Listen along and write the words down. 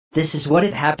This is what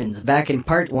it happens back in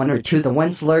part 1 or 2. The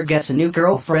Wensler gets a new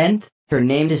girlfriend. Her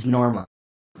name is Norma.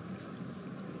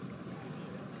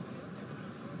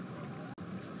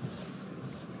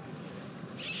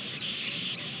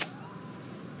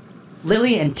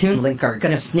 Lily and Toon Link are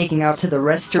gonna sneaking out to the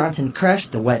restaurant and crash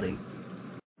the wedding.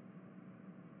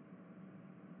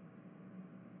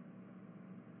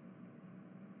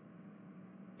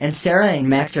 And Sarah and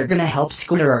Max are gonna help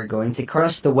Scooter are going to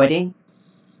crush the wedding.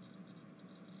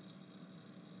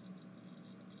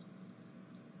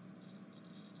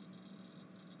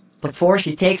 Before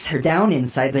she takes her down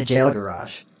inside the jail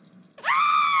garage.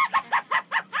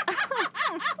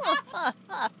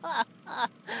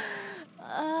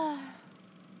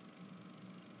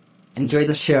 Enjoy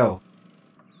the show.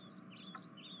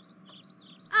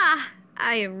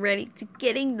 I am ready to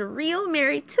getting the real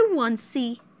married to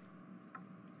Onesie.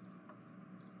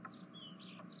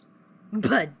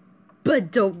 But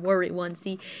don't worry,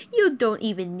 Onesie. You don't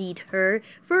even need her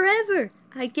forever.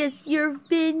 I guess you've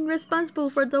been responsible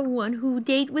for the one who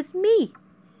date with me.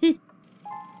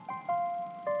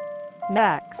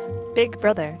 Max, big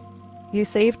brother, you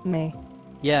saved me.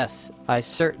 Yes, I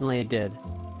certainly did.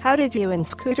 How did you and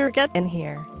Scooter get in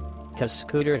here? 'Cause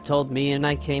Scooter told me and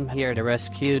I came here to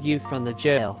rescue you from the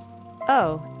jail.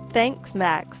 Oh, thanks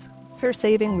Max, for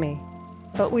saving me.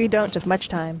 But we don't have much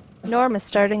time. Norma's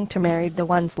starting to marry the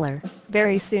Wensler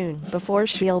very soon before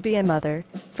she'll be a mother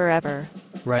forever.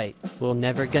 Right, we're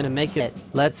never gonna make it.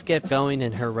 Let's get going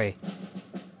and hurry.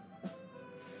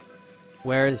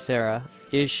 Where is Sarah?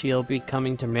 Is she'll be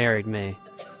coming to marry me?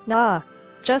 Nah,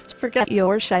 just forget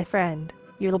your shy friend.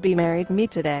 You'll be married me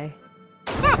today.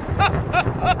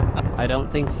 I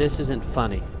don't think this isn't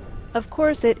funny. Of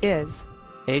course it is.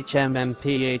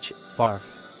 HMMPH, barf.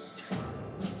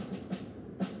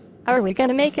 Are we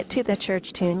gonna make it to the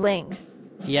church, Toon Link?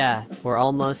 Yeah, we're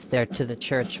almost there to the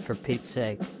church for Pete's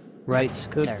sake. Right,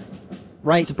 Scooter?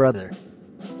 Right, brother.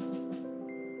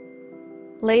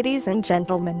 Ladies and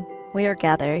gentlemen, we are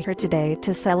gathered here today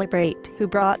to celebrate who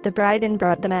brought the bride and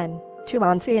brought the men to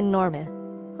Onesie and Norma.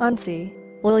 Onesie,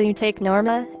 will you take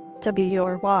Norma to be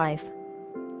your wife?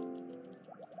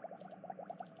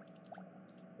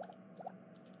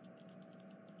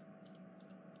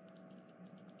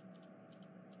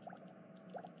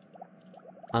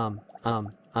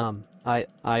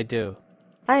 I do.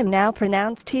 I am now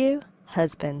pronounced to you,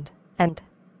 husband, and...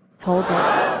 Hold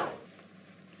it.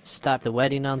 Stop the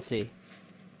wedding, Onesie.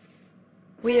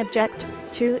 We object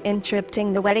to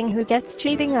interrupting the wedding. Who gets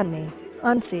cheating on me?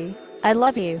 Onesie, I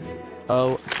love you.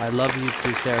 Oh, I love you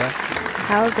too, Sarah.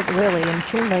 How did Lily and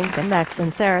Toon Link and Max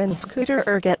and Sarah and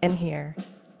Scooter get in here?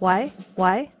 Why?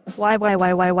 Why?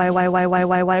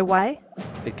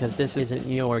 Because this isn't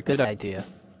your good idea.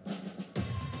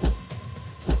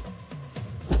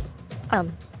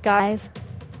 Guys?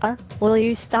 Will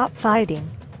you stop fighting?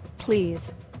 Please.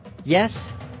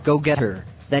 Yes, go get her.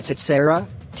 That's it, Sarah.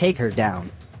 Take her down.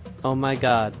 Oh my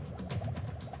god.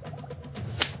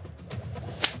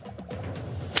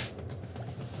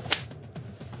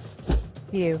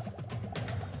 You'll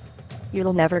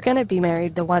never gonna be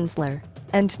married the Wensler.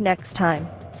 And next time,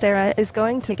 Sarah is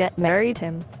going to get married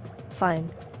him. Fine.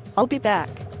 I'll be back,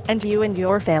 and you and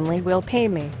your family will pay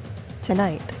me.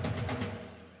 Tonight.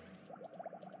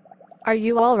 Are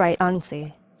you alright,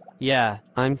 Onesie? Yeah,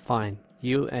 I'm fine.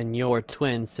 You and your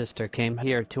twin sister came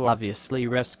here to obviously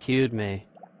rescued me.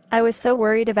 I was so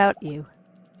worried about you.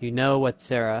 You know what,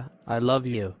 Sarah? I love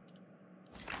you.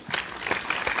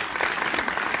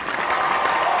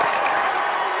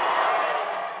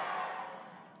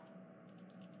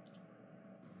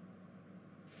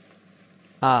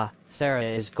 Sarah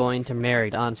is going to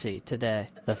marry Onesie today,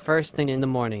 the first thing in the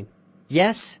morning.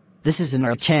 Yes, this isn't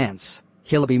our chance.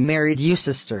 He'll be married you,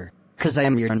 sister, 'cause I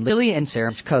am your Lily and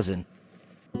Sarah's cousin.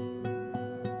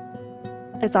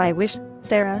 As I wish,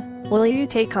 Sarah, will you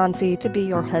take Onesie to be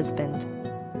your husband?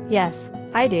 Yes,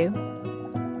 I do.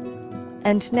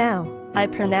 And now, I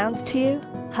pronounce to you,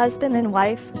 husband and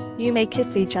wife, you may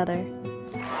kiss each other.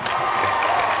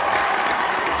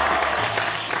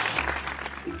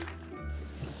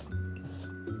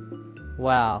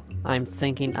 Wow, I'm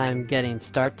thinking I'm getting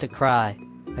start to cry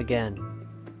again.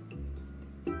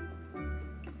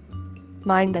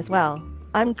 Mine as well.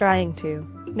 I'm crying too.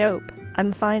 Nope,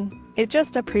 I'm fine. It's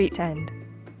just a pretend.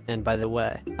 And by the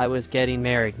way, I was getting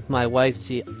married. My wife,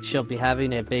 she'll be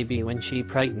having a baby when she's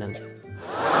pregnant.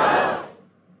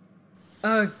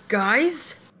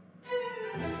 Guys?